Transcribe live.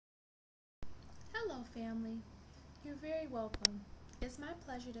Hello, family. You're very welcome. It's my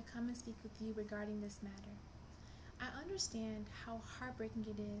pleasure to come and speak with you regarding this matter. I understand how heartbreaking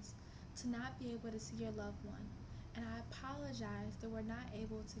it is to not be able to see your loved one, and I apologize that we're not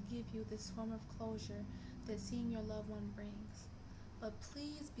able to give you this form of closure that seeing your loved one brings. But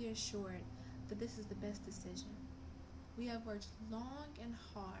please be assured that this is the best decision. We have worked long and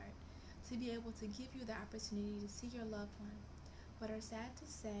hard to be able to give you the opportunity to see your loved one, but are sad to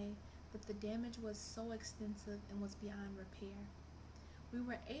say that the damage was so extensive and was beyond repair. We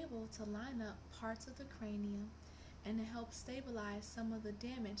were able to line up parts of the cranium and to help stabilize some of the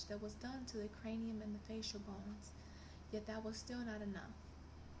damage that was done to the cranium and the facial bones, yet that was still not enough.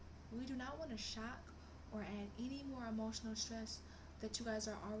 We do not want to shock or add any more emotional stress that you guys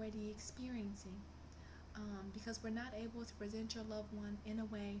are already experiencing, because we're not able to present your loved one in a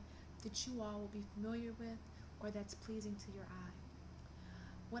way that you all will be familiar with or that's pleasing to your eye.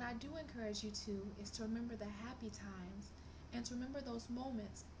 What I do encourage you to is to remember the happy times and to remember those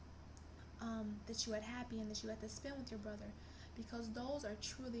moments that you had happy and that you had to spend with your brother, because those are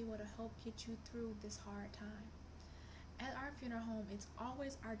truly what will help get you through this hard time. At our funeral home, it's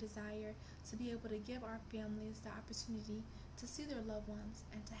always our desire to be able to give our families the opportunity to see their loved ones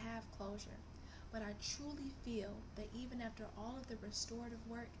and to have closure. But I truly feel that even after all of the restorative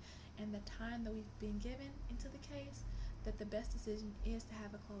work and the time that we've been given into the case, that the best decision is to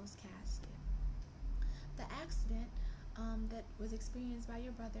have a closed casket. The accident that was experienced by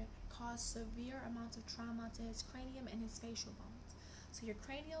your brother caused severe amounts of trauma to his cranium and his facial bones. So your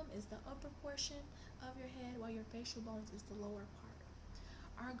cranium is the upper portion of your head, while your facial bones is the lower part.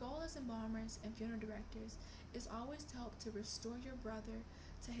 Our goal as embalmers and funeral directors is always to help to restore your brother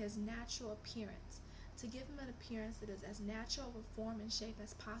to his natural appearance, to give him an appearance that is as natural of a form and shape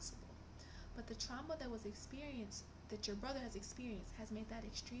as possible. But the trauma that was experienced, that your brother has experienced, has made that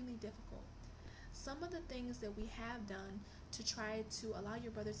extremely difficult. Some of the things that we have done to try to allow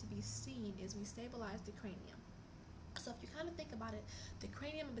your brother to be seen is we stabilize the cranium. So if you kind of think about it, the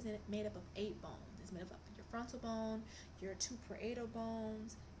cranium is made up of 8 bones. It's made up of your frontal bone, your 2 parietal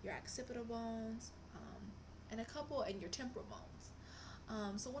bones, your occipital bones, and your temporal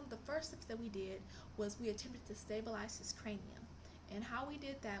bones. So one of the first steps that we did was we attempted to stabilize his cranium. And how we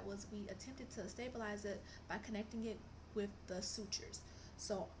did that was we attempted to stabilize it by connecting it with the sutures.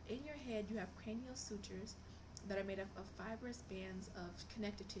 So in your head, you have cranial sutures that are made up of fibrous bands of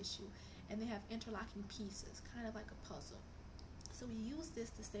connective tissue, and they have interlocking pieces, kind of like a puzzle. So we used this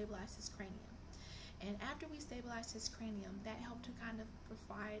to stabilize his cranium. And after we stabilized his cranium, that helped to kind of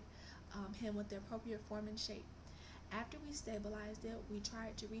provide him with the appropriate form and shape. After we stabilized it, we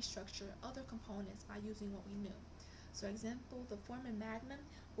tried to restructure other components by using what we knew. So example, the foramen magnum,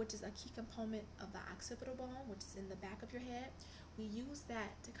 which is a key component of the occipital bone, which is in the back of your head, we use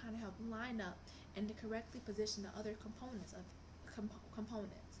that to kind of help line up and to correctly position the other components of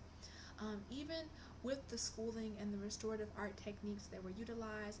components. Even with the schooling and the restorative art techniques that were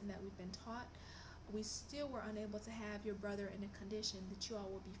utilized and that we've been taught, we still were unable to have your brother in a condition that you all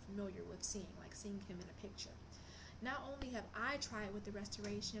will be familiar with seeing, like seeing him in a picture. Not only have I tried with the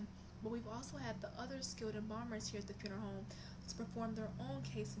restoration, but we've also had the other skilled embalmers here at the funeral home to perform their own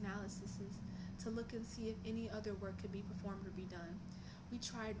case analyses to look and see if any other work could be performed or be done. We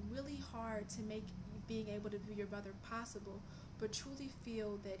tried really hard to make being able to view your brother possible, but truly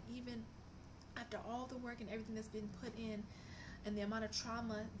feel that even after all the work and everything that's been put in and the amount of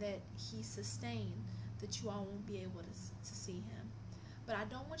trauma that he sustained, that you all won't be able to see him. But I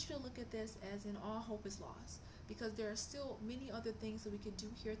don't want you to look at this as in all hope is lost, because there are still many other things that we could do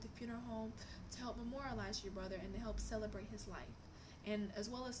here at the funeral home to help memorialize your brother and to help celebrate his life, and as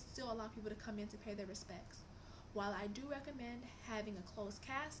well as still allow people to come in to pay their respects. While I do recommend having a closed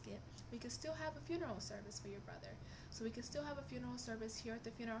casket, we can still have a funeral service for your brother. So we can still have a funeral service here at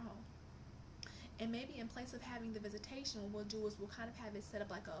the funeral home. And maybe in place of having the visitation, what we'll do is we'll kind of have it set up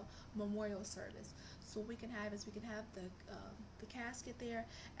like a memorial service. So what we can have the casket there,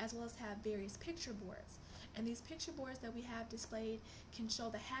 as well as have various picture boards. And these picture boards that we have displayed can show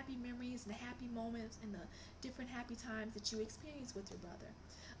the happy memories and the happy moments and the different happy times that you experienced with your brother.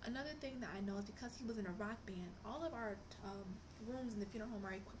 Another thing that I know is because he was in a rock band, all of our rooms in the funeral home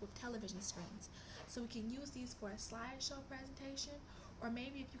are equipped with television screens. So we can use these for a slideshow presentation, or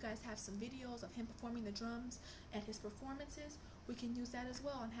maybe if you guys have some videos of him performing the drums at his performances, we can use that as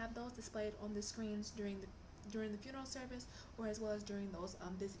well and have those displayed on the screens during the funeral service, or as well as during those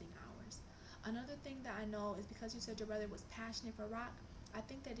visiting hours. Another thing that I know is because you said your brother was passionate for rock, I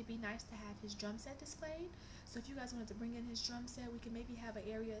think that it'd be nice to have his drum set displayed. So if you guys wanted to bring in his drum set, we can maybe have an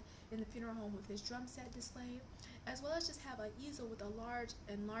area in the funeral home with his drum set displayed, as well as just have an easel with a large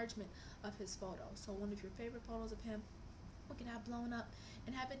enlargement of his photo. So one of your favorite photos of him, we can have blown up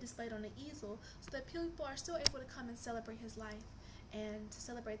and have it displayed on the easel so that people are still able to come and celebrate his life and to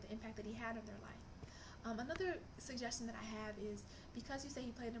celebrate the impact that he had on their life. Another suggestion that I have is, because you say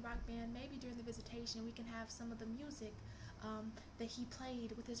he played in a rock band, maybe during the visitation we can have some of the music that he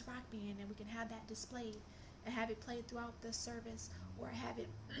played with his rock band, and we can have that displayed and have it played throughout the service, or have it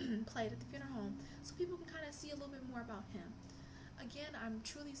played at the funeral home so people can kind of see a little bit more about him. Again, I'm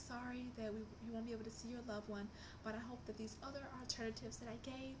truly sorry that you won't be able to see your loved one, but I hope that these other alternatives that I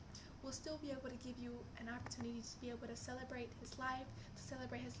gave will still be able to give you an opportunity to be able to celebrate his life, to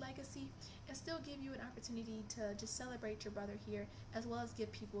celebrate his legacy, and still give you an opportunity to just celebrate your brother here, as well as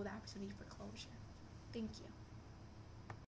give people the opportunity for closure. Thank you.